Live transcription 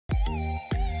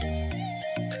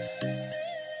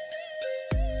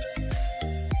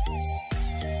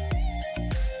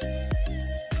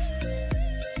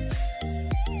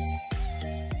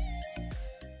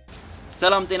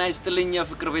ሰላም ጤና ይስጥልኝ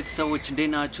የፍቅር ቤተሰቦች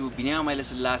እንደናችሁ ቢኒያም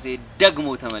ኃይለስላሴ ደግሞ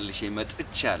ተመልሼ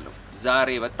መጥቻለሁ ዛሬ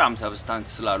በጣም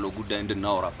ሰብስታንስ ስላለው ጉዳይ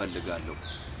እንድናወራ ፈልጋለሁ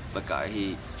በቃ ይሄ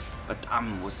በጣም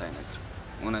ወሳኝ ነገር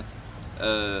እውነት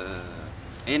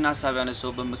ይሄን ሐሳብ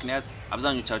ያነሳው በምክንያት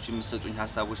አብዛኞቻችሁ የምትሰጡኝ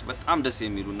ሐሳቦች በጣም ደስ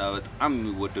የሚሉና በጣም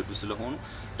የሚወደዱ ስለሆኑ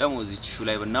ደግሞ እዚህቹ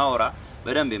ላይ በናወራ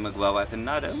በደንብ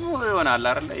የመግባባትና ደግሞ ይሆናል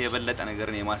አይደል የበለጠ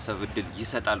ነገርን የማሰብ እድል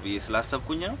ይሰጣል ብዬ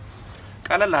ስላሰብኩኝ ነው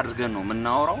ቀለል አድርገን ነው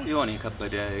ምናወራው የሆነ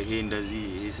የከበደ ይሄ እንደዚህ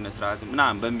ይሄ ስነ ስርዓት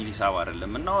ምናምን በሚል ሂሳብ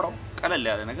አይደለም ምናወራው ቀለል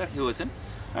ያለ ነገር ህይወትን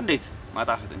እንዴት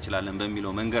ማጣፈጥ እንችላለን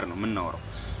በሚለው መንገር ነው ምናወራው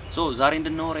ዛሬ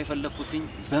እንድናወራ የፈለኩትኝ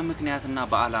በምክንያትና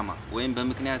በዓላማ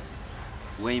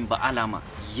ወይም በዓላማ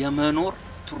የመኖር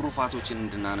ትሩፋቶችን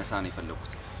እንድናነሳ ነው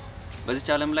የፈለኩት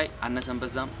በዚህ ዓለም ላይ አነሰን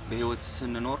በዛም በህይወት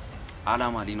ስንኖር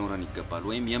ዓላማ ሊኖረን ይገባል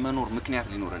ወይም የመኖር ምክንያት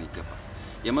ሊኖረን ይገባል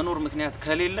የመኖር ምክንያት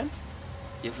ከሌለን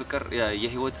የፍቅር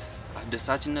የህይወት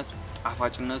አስደሳችነቱ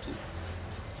ጣፋጭነቱ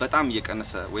በጣም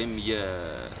እየቀነሰ ወይም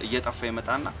እየጠፋ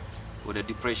ይመጣና ወደ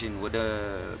ዲፕሬሽን ወደ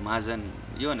ማዘን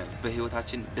የሆነ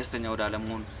በህይወታችን ደስተኛ ወደ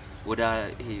አለመሆን ወደ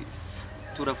ይሄ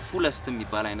ቱረ ፉለስት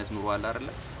የሚባል አይነት ኑሮ አለ አይደል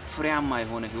ፍሬያማ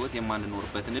የሆነ ህይወት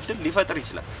የማንኖርበትን እድል ሊፈጥር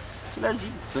ይችላል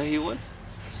ስለዚህ በህይወት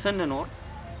ስንኖር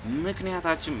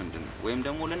ምክንያታችን ምንድነው ወይም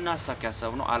ደግሞ ለናሳካ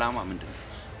ያሰብነው ዓላማ ምንድነው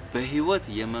በህይወት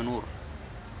የመኖር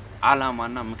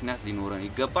ዓላማና ምክንያት ሊኖረን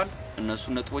ይገባል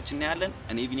እነሱ ነጥቦች እናያለን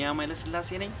እኔ ቢኒያም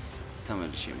ኃይለስላሴ ነኝ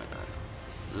ተመልሼ እመጣለሁ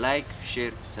ላይክ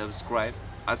ሼር ሰብስክራይብ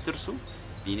አትርሱ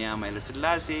ቢኒያም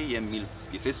ኃይለስላሴ የሚል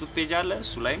የፌስቡክ ፔጅ አለ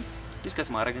እሱ ላይም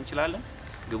ዲስከስ ማድረግ እንችላለን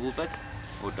ግቡበት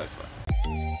ወዳችኋል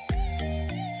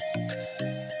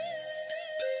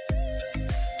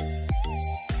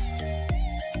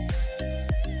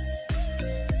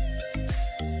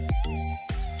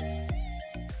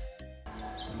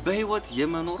በህይወት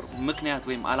የመኖር ምክንያት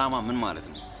ወይም ዓላማ ምን ማለት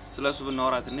ነው ስለሱ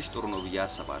ብናወራ ትንሽ ጥሩ ነው ብዬ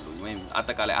አስባለሁ ወይም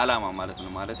አጠቃላይ ዓላማ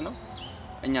ማለት ነው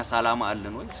እኛ ሰላማ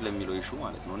አለን ወይ ስለሚለው ይሹ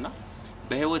ማለት ነውና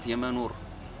በህይወት የመኖር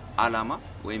ዓላማ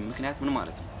ወይም ምክንያት ምን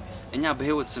ማለት ነው እኛ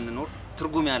በህይወት ስንኖር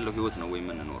ትርጉም ያለው ህይወት ነው ወይ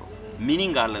ምንኖረው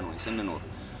ሚኒንግ አለን ወይ ስንኖር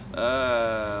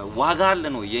ዋጋ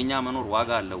አለን ወይ የኛ መኖር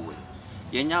ዋጋ አለው ወይ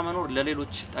የኛ መኖር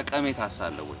ለሌሎች ጠቀሜታ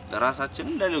አለው ወይ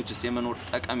ለራሳችንም ለሌሎችስ የመኖር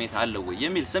ጠቀሜታ አለው ወይ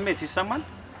የሚል ስሜት ሲሰማን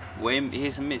ወይም ይሄ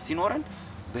ስሜት ሲኖረን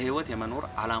በህይወት የመኖር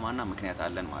ዓላማና ምክንያት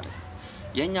አለን ማለት ነው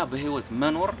የኛ በህይወት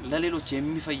መኖር ለሌሎች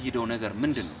የሚፈይደው ነገር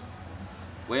ምንድነው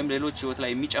ወይም ሌሎች ህይወት ላይ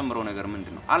የሚጨምረው ነገር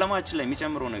ምንድነው ዓለማችን ላይ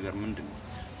የሚጨምረው ነገር ምንድነው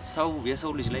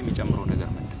የሰው ልጅ ላይ የሚጨምረው ነገር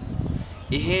ምንድነው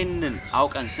ይሄንን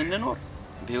አውቀን ስንኖር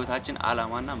በህይወታችን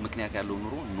ዓላማና ምክንያት ያለው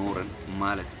ኑሮ ኖርን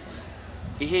ማለት ነው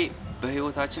ይሄ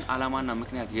በህይወታችን ዓላማና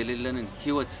ምክንያት የሌለንን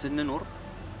ህይወት ስንኖር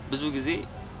ብዙ ጊዜ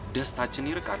ደስታችን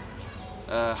ይርቃል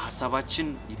ሐሳባችን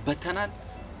ይበተናል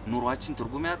ኑሯችን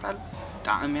ትርጉም ያጣል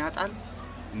ጣዕም ያጣል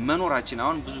መኖራችን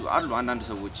አሁን ብዙ አሉ አንዳንድ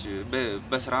ሰዎች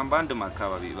በስራም ባንድም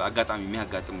አካባቢ በአጋጣሚ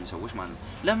የሚያጋጥሙ ሰዎች ማለት ነው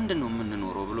ለምንድነው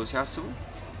የምንኖረው ብሎ ሲያስቡ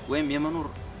ወይም የመኖር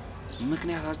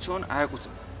ምክንያታቸውን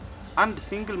አያውቁትም አንድ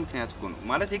ሲንግል ምክንያት እኮ ነው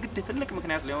ማለት የግድ ትልቅ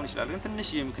ምክንያት ሊሆን ይችላል ግን ትንሽ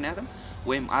የምክንያትም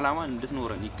ወይም ዓላማ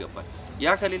እንድትኖረን ይገባል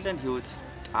ያ ከሌለን ህይወት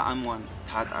ጣዕሟን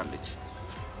ታጣለች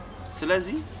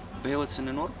ስለዚህ በህይወት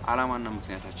ስንኖር ዓላማና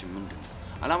ምክንያታችን ምንድነው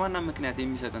ዓላማና ምክንያት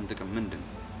የሚሰጠን ጥቅም ምንድነው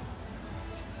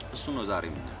እሱ ነው ዛሬ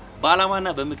ምንድነው በዓላማና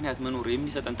በምክንያት መኖር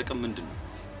የሚሰጠን ጥቅም ምንድነው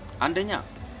አንደኛ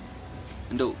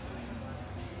እንደው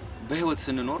በህይወት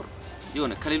ስንኖር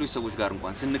የሆነ ከሌሎች ሰዎች ጋር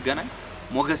እንኳን ስንገናኝ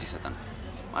ሞገስ ይሰጠናል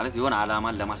ማለት የሆነ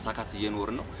ዓላማን ለማሳካት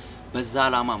እየኖርን ነው በዛ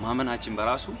ዓላማ ማመናችን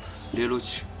በራሱ ሌሎች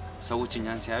ሰዎች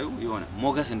እኛን ሲያዩ የሆነ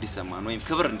ሞገስ እንዲሰማን ወይም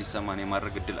ክብር እንዲሰማን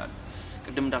የማድረግ እድል አለ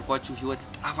ቅድም እንዳልኳችሁ ህይወት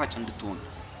ጣፋጭ እንድትሆን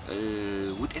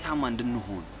ውጤታማ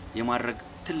እንድንሆን የማድረግ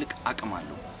ትልቅ አቅም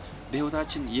አለው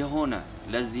በህይወታችን የሆነ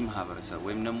ለዚህ ማህበረሰብ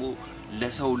ወይም ደግሞ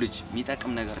ለሰው ልጅ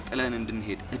የሚጠቅም ነገር ጥለን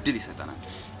እንድንሄድ እድል ይሰጠናል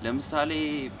ለምሳሌ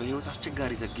በህይወት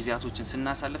አስቸጋሪ ጊዜያቶችን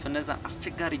ስናሳልፍ እነዛ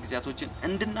አስቸጋሪ ጊዜያቶችን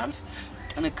እንድናልፍ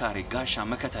ጥንካሬ ጋሻ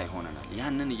መከታ ይሆነናል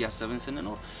ያንን ያያሰብን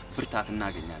ስንኖር ብርታት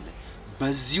እናገኛለን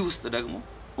በዚህ ውስጥ ደግሞ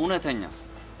እውነተኛ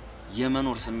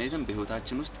የመኖር ስሜትን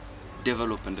በህይወታችን ውስጥ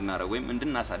ዴቨሎፕ እንድናረግ ወይም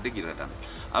እንድናሳድግ ይረዳናል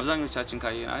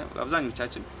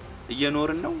አብዛኞቻችን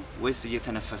እየኖርን ነው ወይስ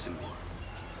እየተነፈስን ነው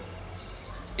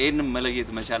እንም መለየት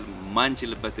መቻል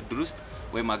ማንችልበት እድል ውስጥ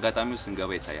ወይም አጋጣሚው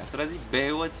ስንገባ ይታያል ስለዚህ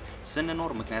በህይወት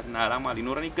ስንኖር ምክንያትና ዓላማ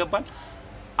ሊኖረን ይገባል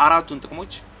አራቱን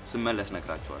ጥቅሞች ስመለስ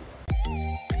ነግራችኋለሁ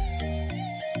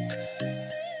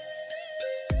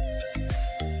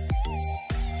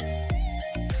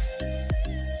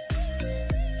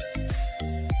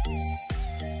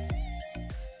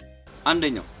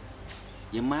አንደኛው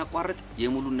የማያቋርጥ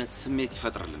የሙሉነት ስሜት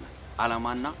ይፈጥርልናል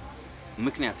ዓላማና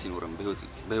ምክንያት ሲኖርም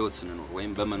በህይወት ስንኖር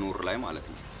ወይም በመኖር ላይ ማለት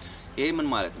ነው ይሄ ምን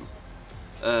ማለት ነው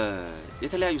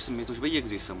የተለያዩ ስሜቶች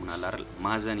በየጊዜው ይሰሙናል አይደል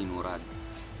ማዘን ይኖራል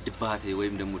ድባቴ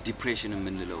ወይም ደግሞ ዲፕሬሽን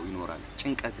የምንለው ይኖራል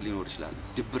ጭንቀት ሊኖር ይችላል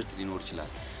ድብርት ሊኖር ይችላል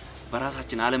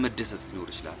በራሳችን አለመደሰት ሊኖር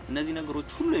ይችላል እነዚህ ነገሮች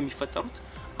ሁሉ የሚፈጠሩት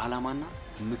ዓላማና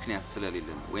ምክንያት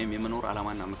ስለሌለን ወይም የመኖር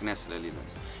ዓላማና ምክንያት ስለሌለን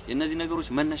የነዚህ ነገሮች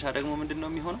መነሻ ደግሞ ምንድነው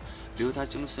የሚሆነው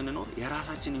በህይወታችን ውስጥ ስንኖር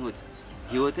የራሳችን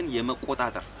ህይወትን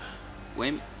የመቆጣጠር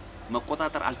ወይም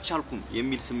መቆጣጠር አልቻልኩም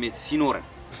የሚል ስሜት ሲኖረን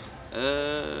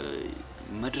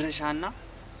መድረሻና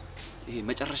ይሄ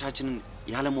መጨረሻችንን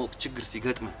ያለማወቅ ችግር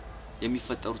ሲገጥመን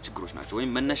የሚፈጠሩ ችግሮች ናቸው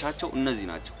ወይም መነሻቸው እነዚህ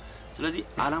ናቸው ስለዚህ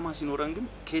ዓላማ ሲኖረን ግን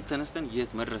ከየት ተነስተን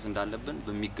የት መድረስ እንዳለብን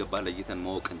በሚገባ ለይተን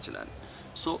ማወቅ እንችላለን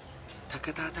ሶ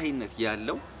ተከታታይነት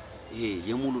ያለው ይሄ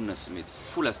የሙሉነት ስሜት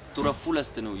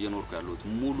ፉለስት ነው እየኖርኩ ያለሁት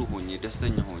ሙሉ ሆኜ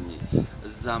ደስተኛ ሆኜ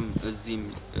እዛም እዚህም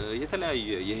የተለያየ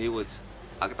የህይወት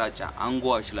አቅጣጫ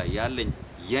አንጓዎች ላይ ያለኝ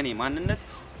የኔ ማንነት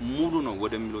ሙሉ ነው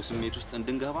ወደሚለው ስሜት ውስጥ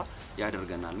እንድንገባ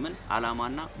ያደርገናል ምን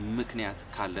ዓላማና ምክንያት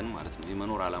ካለን ማለት ነው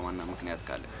የመኖር ዓላማና ምክንያት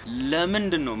ካለን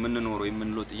ለምንድነው የምንኖረው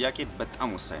የምንለው ጥያቄ በጣም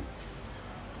ወሳኝ ነው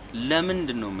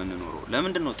ለምንድነው የምንኖረው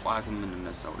ለምንድነው ጧት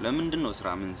የምንነሳው ለምንድነው ስራ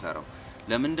የምንሰራው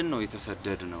ለምንድነው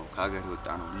የተሰደድነው ከሀገር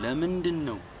የወጣነው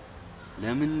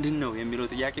ለምንድነው የሚለው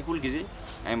ጥያቄ ሁሉ ጊዜ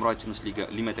አይምሮአችን ውስጥ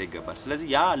ሊመጣ ይገባል ስለዚህ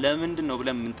ያ ለምንድነው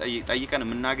ብለን ጠይቀን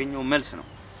የምናገኘው መልስ ነው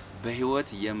በህይወት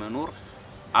የመኖር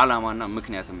ዓላማና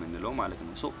ምክንያት የምንለው ማለት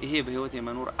ነው ሶ ይሄ በህይወት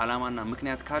የመኖር ዓላማና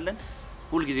ምክንያት ካለን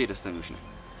ሁሉ ጊዜ ደስተኞች ነን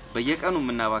በየቀኑ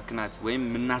ምናባክናት ወይም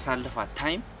ምናሳልፋት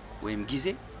ታይም ወይም ጊዜ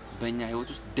በእኛ ህይወት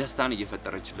ውስጥ ደስታን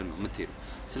እየፈጠረችልን ነው የምትሄደው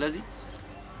ስለዚህ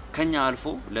ከኛ አልፎ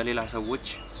ለሌላ ሰዎች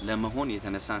ለመሆን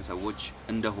የተነሳን ሰዎች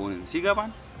እንደሆንን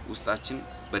ሲገባን ውስጣችን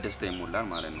በደስታ ይሞላል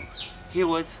ማለት ነው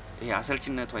ህይወት ይሄ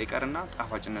አሰልችነቷ ይቀርና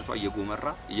ጣፋጭነቷ እየጎመራ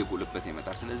እየጎለበት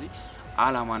ይመጣል ስለዚህ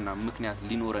ዓላማና ምክንያት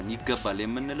ሊኖረን ይገባል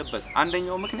የምንልበት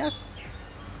አንደኛው ምክንያት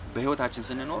በህይወታችን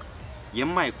ስንኖር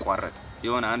የማይቋረጥ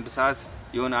የሆነ አንድ ሰዓት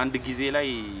የሆነ አንድ ጊዜ ላይ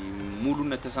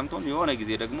ሙሉነት ተሰምቶን የሆነ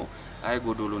ጊዜ ደግሞ አይ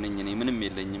ጎዶሎ ነኝ እኔ ምንም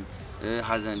የለኝም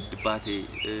ሐዘን ድባቴ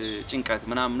ጭንቀት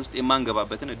ምናምን ውስጥ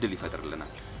የማንገባበትን እድል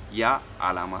ይፈጥርልናል ያ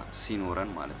ዓላማ ሲኖረን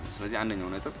ማለት ነው ስለዚህ አንደኛው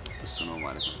ነጥብ እሱ ነው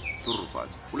ማለት ነው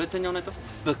ትሩፋቱ ሁለተኛው ነጥብ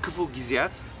በክፉ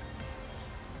ጊዜያት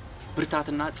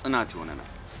ብርታትና ጽናት ይሆነናል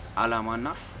ዓላማና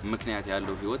ምክንያት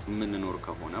ያለው ህይወት ምን ኖር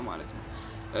ከሆነ ማለት ነው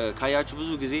ካያችሁ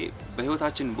ብዙ ጊዜ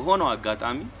በህይወታችን በሆነው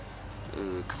አጋጣሚ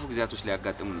ክፉ ጊዜያቶች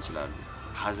ሊያጋጥሙን ይችላሉ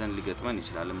ሐዘን ሊገጥመን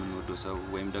ይችላል የምንወደው ሰው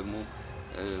ወይም ደግሞ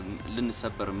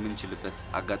ልንሰበር የምንችልበት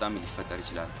አጋጣሚ ሊፈጠር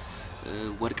ይችላል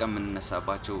ወድቀን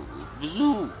የምንነሳባቸው ብዙ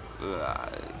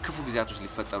ክፉ ጊዜያቶች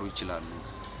ሊፈጠሩ ይችላሉ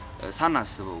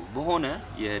ሳናስበው በሆነ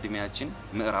የእድሜያችን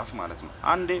ምዕራፍ ማለት ነው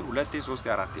አንዴ ሁለቴ ሶስቴ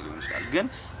አራቴ ሊሆን ይችላል ግን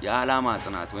የዓላማ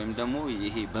ጽናት ወይም ደግሞ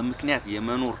ይሄ በምክንያት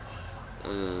የመኖር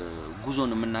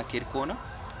ጉዞን የምናካሄድ ከሆነ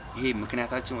ይሄ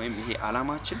ምክንያታችን ወይም ይሄ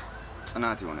ዓላማችን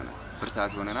ጽናት ይሆነናል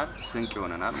ብርታት ይሆነናል ስንቅ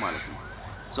ይሆነናል ማለት ነው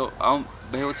ሶ አሁን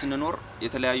በህይወት ስንኖር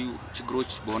የተለያዩ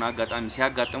ችግሮች በሆነ አጋጣሚ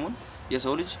ሲያጋጥሙን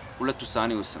የሰው ልጅ ሁለት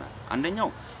ውሳኔ ይወስናል አንደኛው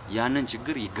ያንን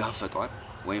ችግር ይጋፈጣል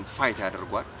ወይም ፋይት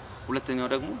ያደርጋል ሁለተኛው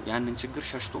ደግሞ ያንን ችግር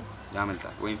ሸሽቶ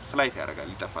ያመልጣል ወይም ፍላይት ያደርጋል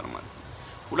ይጠፋል ማለት ነው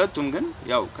ሁለቱም ግን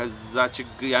ያው ከዛ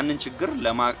ችግር ያንን ችግር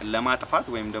ለማጥፋት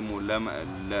ወይም ደግሞ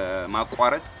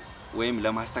ለማቋረጥ ወይም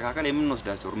ለማስተካከል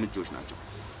የምንወስዳቸው እርምጃዎች ናቸው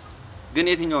ግን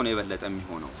የትኛው ነው የበለጠ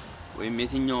የሚሆነው ወይም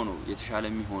የትኛው ነው የተሻለ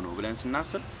የሚሆነው ብለን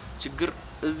ስናስብ ችግር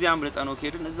እዚያም አምልጠነው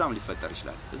ከሄድን እዛም ሊፈጠር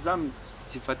ይችላል እዛም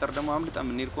ሲፈጠር ደግሞ አምልጠን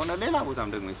ምን ከሆነ ሌላ ቦታም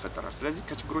ደግሞ ይፈጠራል ስለዚህ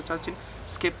ከችግሮቻችን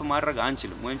ስኬፕ ማድረግ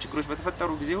አንችልም ወይም ችግሮች በተፈጠሩ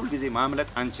ጊዜ ሁሉ ጊዜ ማምለጥ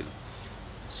አንችልም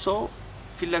ሶ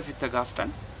ፊትለፊት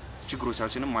ተጋፍጠን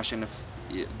ችግሮቻችንን ማሸነፍ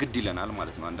ግድ ይለናል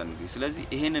ማለት ነው አንዳንድ ጊዜ ስለዚህ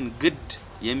ይሄንን ግድ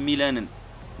የሚለንን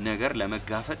ነገር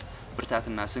ለመጋፈጥ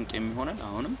ብርታትና ስንቅ የሚሆነን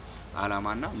አሁንም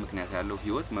ዓላማና ምክንያት ያለው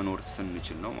ህይወት መኖር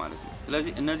ስንችል ነው ማለት ነው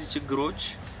ስለዚህ እነዚህ ችግሮች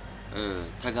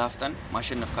ተጋፍጠን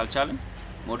ማሸነፍ ካልቻልን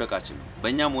መውደቃችን ነው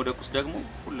በእኛ መውደቅ ውስጥ ደግሞ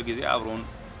ሁሉ ጊዜ አብሮን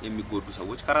የሚጎዱ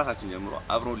ሰዎች ከራሳችን ጀምሮ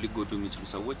አብሮን ሊጎዱ የሚችሉ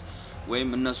ሰዎች ወይም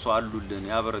እነሱ አሉልን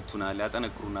ያበረቱናል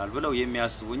ያጠነክሩናል ብለው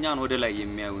የሚያስቡ እኛን ወደ ላይ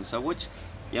የሚያዩን ሰዎች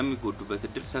የሚጎዱበት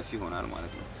እድል ሰፊ ይሆናል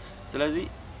ማለት ነው ስለዚህ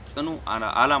ጽኑ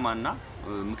ዓላማና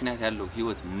ምክንያት ያለው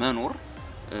ህይወት መኖር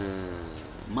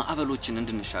ማዕበሎችን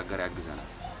እንድንሻገር ያግዘናል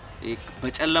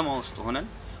በጨለማ ውስጥ ሆነን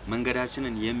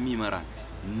መንገዳችንን የሚመራን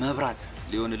መብራት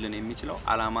ሊሆንልን የሚችለው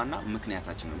ዓላማና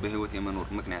ምክንያታችን ነው በህይወት የመኖር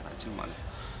ምክንያታችን ማለት ነው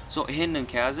ሶ ይሄንን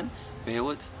ከያዝን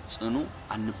በህይወት ጽኑ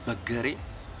አንበገሬ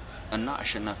እና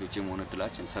አሸናፊዎች የመሆን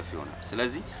እድላችን ሰፊ ይሆናል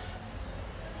ስለዚህ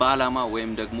በዓላማ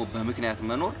ወይም ደግሞ በምክንያት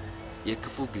መኖር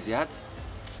የክፉ ጊዜያት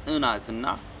ጽናትና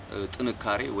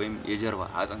ጥንካሬ ወይም የጀርባ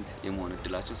አጥንት የመሆን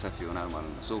እድላቸው ሰፊ ይሆናል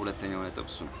ማለት ነው ሶ ሁለተኛው ነጥብ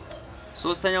እሱ ነው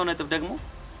ሶስተኛው ነጥብ ደግሞ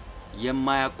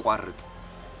የማያቋርጥ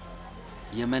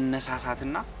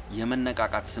የመነሳሳትና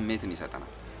የመነቃቃት ስሜትን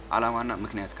ይሰጠናል ዓላማና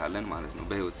ምክንያት ካለን ማለት ነው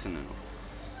በህይወት ስንኖር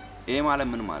ይሄ ማለት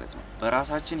ምን ማለት ነው?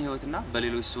 በራሳችን ህይወትና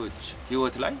በሌሎች ሰዎች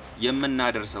ህይወት ላይ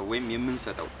የምናደርሰው ወይም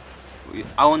የምንሰጠው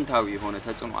አዎንታዊ የሆነ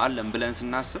ተጽዕኖ አለን ብለን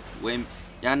ስናስብ ወይም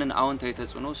ያንን አዎንታዊ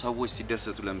ተጽዕኖ ሰዎች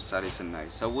ሲደሰቱ ለምሳሌ ስናይ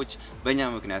ሰዎች በእኛ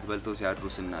ምክንያት በልተው ሲያድሩ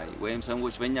ስናይ ወይም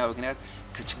ሰዎች በእኛ ምክንያት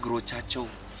ከችግሮቻቸው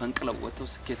ፈንቅለው ወጥተው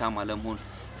ስኬታማ ለመሆን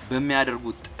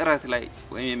በሚያደርጉት ጥረት ላይ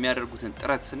ወይም የሚያደርጉትን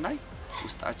ጥረት ስናይ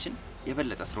ውስጣችን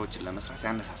የበለጠ ስራዎችን ለመስራት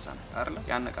ያነሳሳናል አይደል?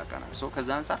 ያነቃቃናል። ከዛ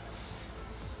አንፃር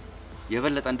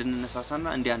የበለጠ እንድንነሳሳና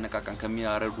እንዲያነቃቃን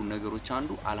ከሚያደርጉ ነገሮች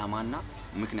አንዱ ዓላማና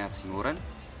ምክንያት ሲኖረን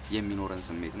የሚኖረን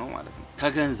ስሜት ነው ማለት ነው።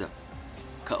 ከገንዘብ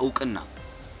ከእውቅና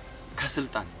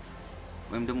ከስልጣን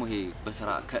ወይም ደግሞ ይሄ በስራ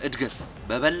ከእድገት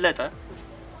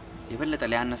የበለጠ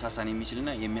ሊያነሳሳን የሚችልና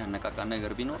የሚያነቃቃን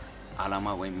ነገር ቢኖር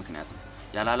ዓላማ ወይም ምክንያት ነው።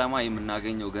 ያለ ዓላማ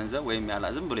የምናገኘው ገንዘብ ወይም ያለ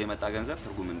ዝም ብሎ የመጣ ገንዘብ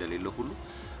ትርጉም እንደሌለው ሁሉ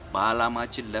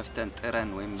በዓላማችን ለፍተን ጥረን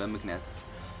ወይም በምክንያት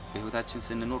በህይወታችን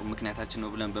ስንኖር ምክንያታችን ነው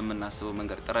ብለን በመናስበው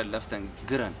መንገድ ጥረን ለፍተን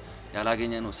ግረን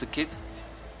ያላገኘነው ስኬት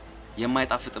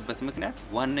የማይጣፍጥበት ምክንያት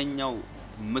ዋነኛው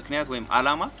ምክንያት ወይም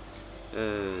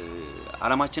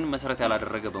ዓላማችንን መሰረት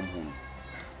ያላደረገ በመሆኑ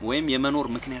ወይም የመኖር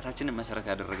ምክንያታችንን መሰረት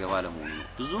ያደረገ ባለመሆኑ ነው።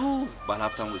 ብዙ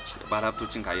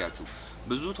ባለሀብቶችን ካያችሁ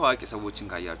ብዙ ታዋቂ ሰዎችን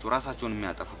ካያችሁ ራሳቸውን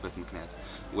የሚያጠፉበት ምክንያት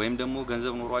ወይም ደግሞ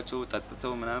ገንዘብ ኖሯቸው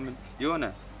ጠጥተው ምናምን የሆነ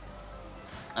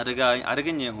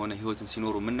አደገኛ የሆነ ህይወትን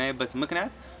ሲኖሩ የምናይበት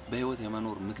ምክንያት በህይወት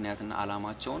የመኖር ምክንያትና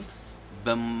ዓላማቸውን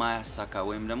በማያሳካ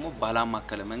ወይም ደግሞ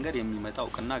ባላማከለ መንገድ የሚመጣው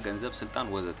ቅና ገንዘብ ስልጣን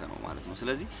ወዘተ ነው ማለት ነው።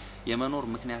 ስለዚህ የመኖር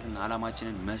ምክንያትና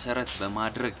ዓላማችንን መሰረት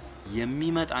በማድረግ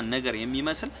የሚመጣ ነገር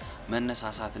የሚመስል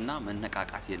መነሳሳትና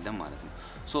መነቃቃት የለም ማለት ነው።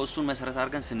 እሱን መሰረት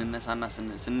አድርገን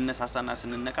ስንነሳሳና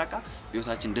ስንነቃቃ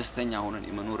ህይወታችን ደስተኛ ሆነን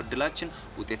የመኖር እድላችን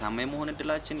ውጤታማ የመሆን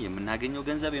እድላችን የምናገኘው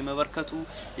ገንዘብ የመበርከቱ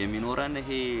የሚኖረን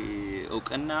ይሄ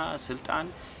እውቅና ስልጣን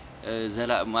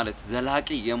ዘላቂ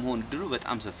የመሆን እድሉ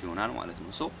በጣም ሰፊ ይሆናል ማለት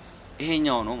ነው።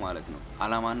 ይሄኛው ነው ማለት ነው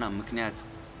ዓላማና ምክንያት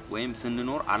ወይም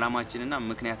ስንኖር ዓላማችንና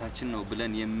ምክንያታችን ነው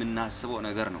ብለን የምናስበው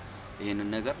ነገር ነው ይሄንን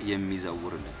ነገር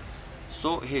የሚዘውርልን።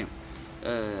 ይሄ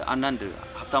አንዳንድ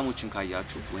ሀብታሞችን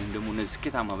ካያችሁ ወይም ደግሞ እነዚህ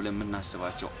ስኬታማ ብለን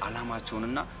የምናስባቸው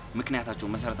ዓላማቸውንና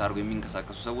ምክንያታቸውን መሰረት አድርገው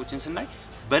የሚንቀሳቀሱ ሰዎችን ስናይ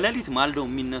በሌሊት ማልደው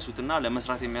የሚነሱትና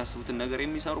ለመስራት የሚያስቡትን ነገር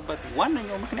የሚሰሩበት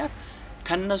ዋነኛው ምክንያት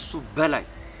ከነሱ በላይ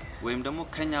ወይም ደግሞ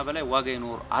ከኛ በላይ ዋጋ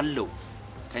አለው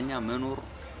ከኛ መኖር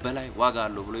በላይ ዋጋ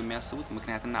አለው ብሎ የሚያስቡት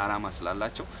ምክንያትና ዓላማ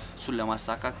ስላላቸው እሱን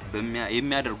ለማሳካት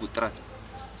የሚያደርጉት ጥረት ነው።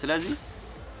 ስለዚህ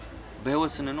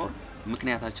በህይወት ስንኖር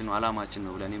ምክንያታችን ነው ዓላማችን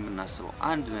ነው ብለን የምናስበው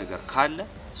አንድ ነገር ካለ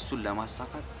እሱን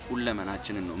ለማሳካት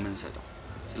ሁለመናችንን ነው የምንሰጠው።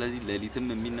 ስለዚህ ሌሊትም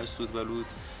የሚነሱት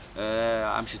በሉት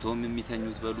አምሽቶም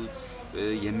የሚተኙት በሉት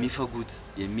የሚፈጉት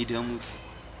የሚደሙት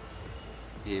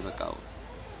ይሄ በቃ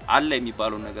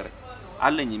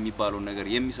አለኝ የሚባለው ነገር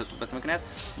የሚሰጡበት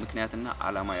ምክንያትና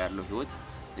ዓላማ ያለው ህይወት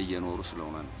እየኖሩ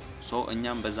ስለሆነ ነው።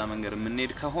 እኛም በዛ መንገድ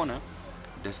የምንሄድ ከሆነ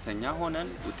ደስተኛ ሆነን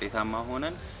ውጤታማ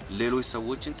ሆነን ሌሎች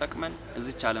ሰዎችን ጠቅመን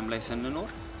እዚች ዓለም ላይ ስንኖር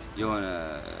የሆነ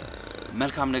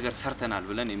መልካም ነገር ሰርተናል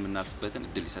ብለን የምናልፍበትን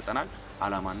እድል ይሰጠናል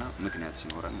ዓላማና ምክንያት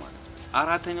ሲኖረን ማለት ነው።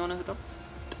 አራተኛው ነጥብ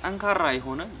ጠንካራ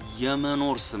የሆነ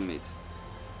የመኖር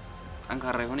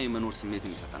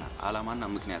ስሜትን ይሰጠናል ዓላማና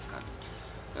ምክንያት ካለ።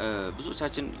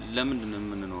 ብዙዎቻችን ለምንድን ነው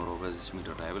የምንኖረው በዚህ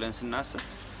ምድር ላይ ብለን ስናስብ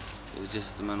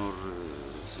ጀስት መኖር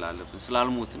ስላለብን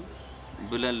ስላልሞትን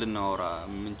ብለን ልናወራ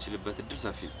የምንችልበት እድል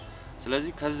ሰፊ ነው።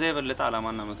 ስለዚህ ከዛ የበለጠ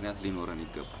ዓላማና ምክንያት ሊኖረን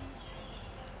ይገባል።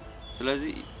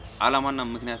 ስለዚህ ዓላማና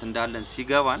ምክንያት እንዳለን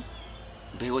ሲገባን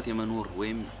በህይወት የመኖር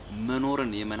ወይም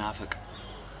መኖርን የመናፈቅ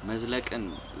መዝለቅን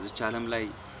እዚች ዓለም ላይ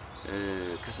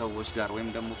ከሰዎች ጋር ወይም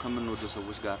ደግሞ ከምንወደው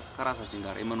ሰዎች ጋር ከራሳችን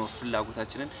ጋር የመኖር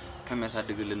ፍላጎታችንን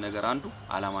ከሚያሳድግልን ነገር አንዱ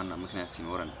ዓላማና ምክንያት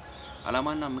ሲኖረን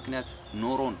ዓላማና ምክንያት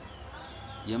ኖሮን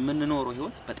የምንኖረው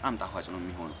ህይወት በጣም ጣፋጭ ነው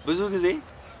የሚሆነው። ብዙ ጊዜ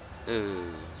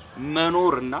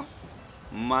መኖርና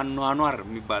ማኗኗር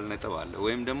የሚባል ነጥብ አለ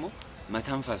ወይም ደግሞ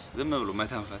መተንፈስ ዝም ብሎ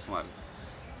መተንፈስ ማለት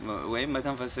ወይም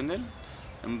መተንፈስ ስንል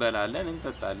እንበላለን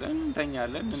እንጠጣለን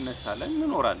እንተኛለን እንነሳለን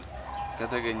እንኖራለን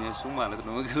ከተገኘሱ ማለት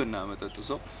ነው ምግብና መጠጡ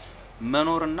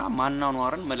መኖርና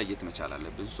ማኗኗርን መለየት መቻል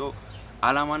አለብን።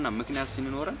 ዓላማና ምክንያት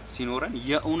ሲኖረን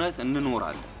የእውነት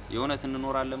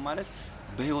እንኖራለን ማለት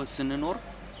በህይወት ስንኖር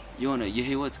የሆነ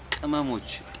የህይወት ቅመሞች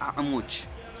ጣዕሞች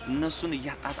እነሱን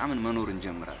እያጣጣምን መኖር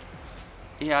እንጀምራለን።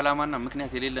 ይሄ ዓላማና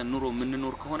ምክንያት የሌለን ኑሮ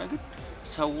የምንኖር ከሆነ ግን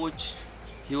ሰዎች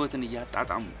ህይወትን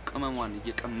እያጣጣሙ ቅመሟን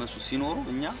እየቀመሱ ሲኖሩ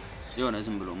እኛ የሆነ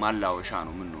ዝም ብሎ ማላወሻ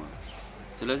ነው የምንሆነው።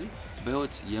 ስለዚህ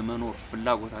በህይወት የመኖር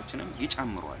ፍላጎታችንን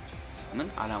ይጨምራል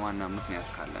ዓላማና ምክንያት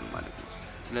ካለን ማለት ነው።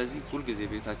 ስለዚህ ሁሉ ጊዜ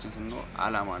ቤታችን ስንኖር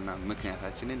ዓላማና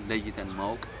ምክንያታችንን ለይተን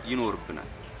ማወቅ ይኖርብናል።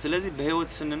 ስለዚህ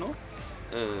በህይወት ስንኖር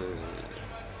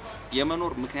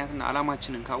የመኖር ምክንያትና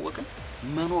ዓላማችንን ካወቅን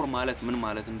መኖር ማለት ምን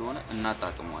ማለት እንደሆነ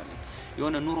እናጣጥመዋለን።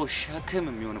 የሆነ ኑሮ ሸክም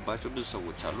የሚሆንባቸው ብዙ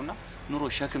ሰዎች አሉና ኑሮ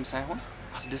ሸክም ሳይሆን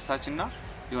አስደሳችና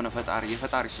የሆነ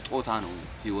የፈጣሪ ስጦታ ነው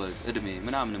ህይወት እድሜ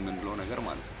ምናምን የምንለው ነገር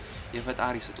ማለት ነው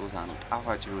የፈጣሪ ስጦታ ነው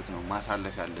ጣፋጭ ህይወት ነው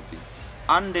ማሳለፍ ያለብኝ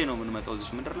አንዴ ነው የምንመጣው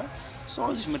እዚህ ምድር ላይ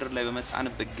እዚህ ምድር ላይ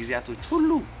በመጣንበት ጊዜያቶች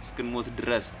ሁሉ እስክንሞት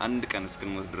ድረስ አንድ ቀን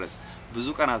እስክንሞት ድረስ ብዙ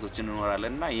ቀናቶችን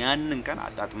እንኖራለንና ያንን ቀን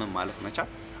አጣጥመን ማለፍ መቻል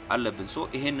አለብን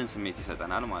ይሄንን ስሜት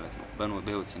ይሰጠናል ማለት ነው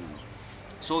በህይወት ስንኖር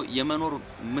የመኖር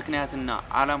ምክንያትና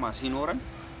ዓላማ ሲኖረን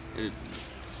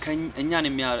እኛን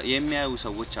የሚያዩ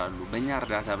ሰዎች አሉ በእኛ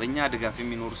እርዳታ በእኛ ድጋፍ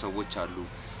የሚኖሩ ሰዎች አሉ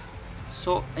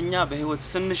እኛ በህይወት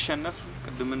ስንሸነፍ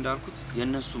ቅድም እንዳልኩት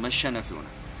የነሱ መሸነፍ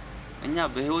ይሆናል እኛ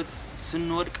በህይወት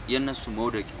ስንወድቅ የነሱ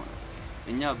መውደቅ ይሆናል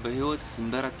እኛ በህይወት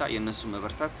ስንበረታ የነሱ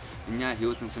መበርታት እኛ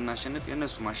ህይወትን ስናሸንፍ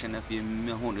የነሱ ማሸነፍ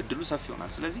የሚሆን እድሉ ሰፊ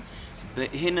ይሆናል ስለዚህ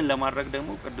ይሄንን ለማድረግ ደግሞ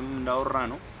ቅድም እንዳወራ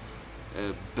ነው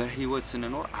በህይወት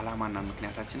ስንኖር ዓላማና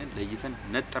ምክንያታችንን ለይተን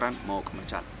ነጥረን ማወቅ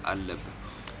መቻል አለብን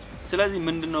ስለዚህ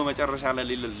ምንድነው መጨረሻ ላይ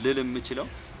ልል የምችለው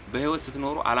በህይወት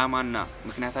ስትኖሩ ዓላማና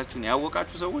ምክንያታችሁን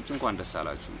ያወቃችሁ ሰዎች እንኳን ደስ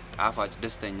አላችሁ ጣፋጭ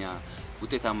ደስተኛ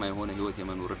ውጤታማ የሆነ ህይወት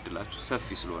የመኖር እድላችሁ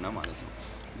ሰፊ ስለሆነ ማለት ነው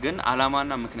ግን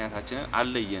ዓላማና ምክንያታችንን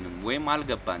አለየንም ወይም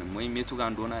አልገባንም ወይም የቱ ጋር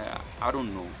እንደሆነ I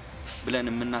don't know ብለን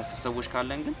የምናስብ ሰዎች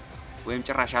ካለን ግን ወይም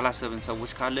ጭራሽ ያላሰብን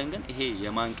ሰዎች ካለን ግን ይሄ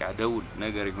የማንቂያ ደውል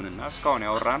ነገር ይሁንና እስካሁን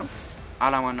ያወራነው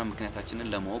ዓላማና ምክንያታችንን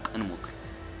ለማወቅ እንሞክር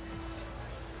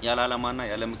ያለ ዓላማና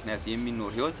ያለ ምክንያት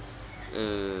የሚኖር ህይወት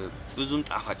ብዙም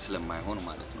ጣፋጭ ስለማይሆን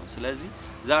ማለት ነው ስለዚህ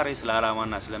ዛሬ ስለ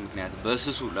ዓላማና ስለ ምክንያት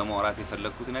በስሱ ለማውራት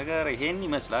የፈለኩት ነገር ይሄን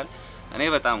ይመስላል እኔ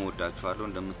በጣም ወዳችኋለሁ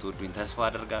እንደምትወዱኝ ተስፋ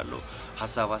አደርጋለሁ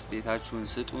ሐሳብ አስተያየታችሁን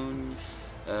ስጡኝ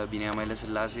ቢኒያም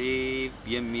ኃይለሥላሴ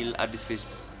የሚል አዲስ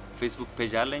ፌስቡክ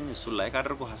ፔጅ አለኝ እሱን ላይክ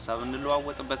አድርጉ ሐሳብ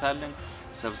እንለዋወጥበታለን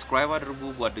ሰብስክራይብ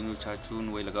አድርጉ ጓደኞቻችሁን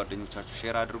ወይ ለጓደኞቻችሁ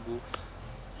ሼር አድርጉ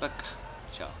በቃ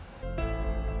ቻው